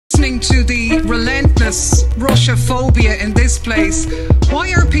listening to the relentless Russia-phobia in this place,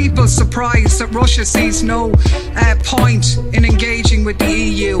 why are people surprised that Russia sees no point in engaging with the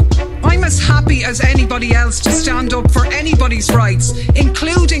EU? I'm as happy as anybody else to stand up for anybody's rights,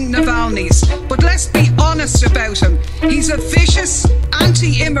 including Navalny's. But let's be honest about him. He's a vicious,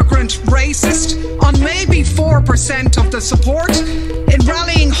 anti-immigrant racist on maybe 4% of the support, in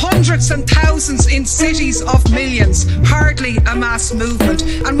rallying hundreds and thousands in cities of millions. Hardly a mass movement.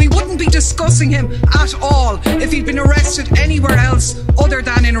 And we wouldn't be discussing him at all if he'd been arrested anywhere else other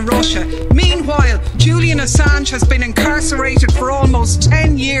than in Russia. Meanwhile, Julian Assange has been incarcerated for almost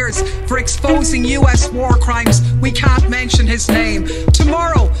 10 years for exposing US war crimes. We can't mention his name.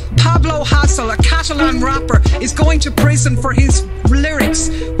 Tomorrow, Pablo Hasél, a Catalan rapper, is going to prison for his lyrics.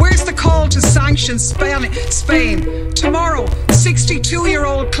 Where's the call to sanction Spain? Tomorrow,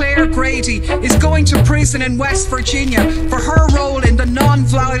 62-year-old Clare Daly is going to prison in West Virginia for her role in the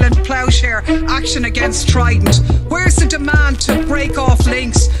non-violent ploughshare action against Trident. Where's the demand to break off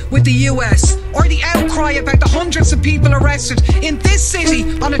links with the US? Or the outcry about the hundreds of people arrested in this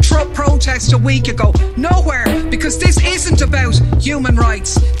city on a truck protest a week ago? Nowhere, because this isn't about human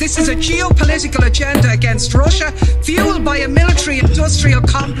rights. This is a geopolitical agenda against Russia, fueled by a military-industrial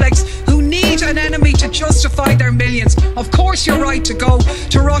complex who need an enemy to justify their millions. Of course you're right to go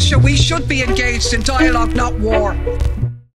to Russia. We should be engaged in dialogue, not war.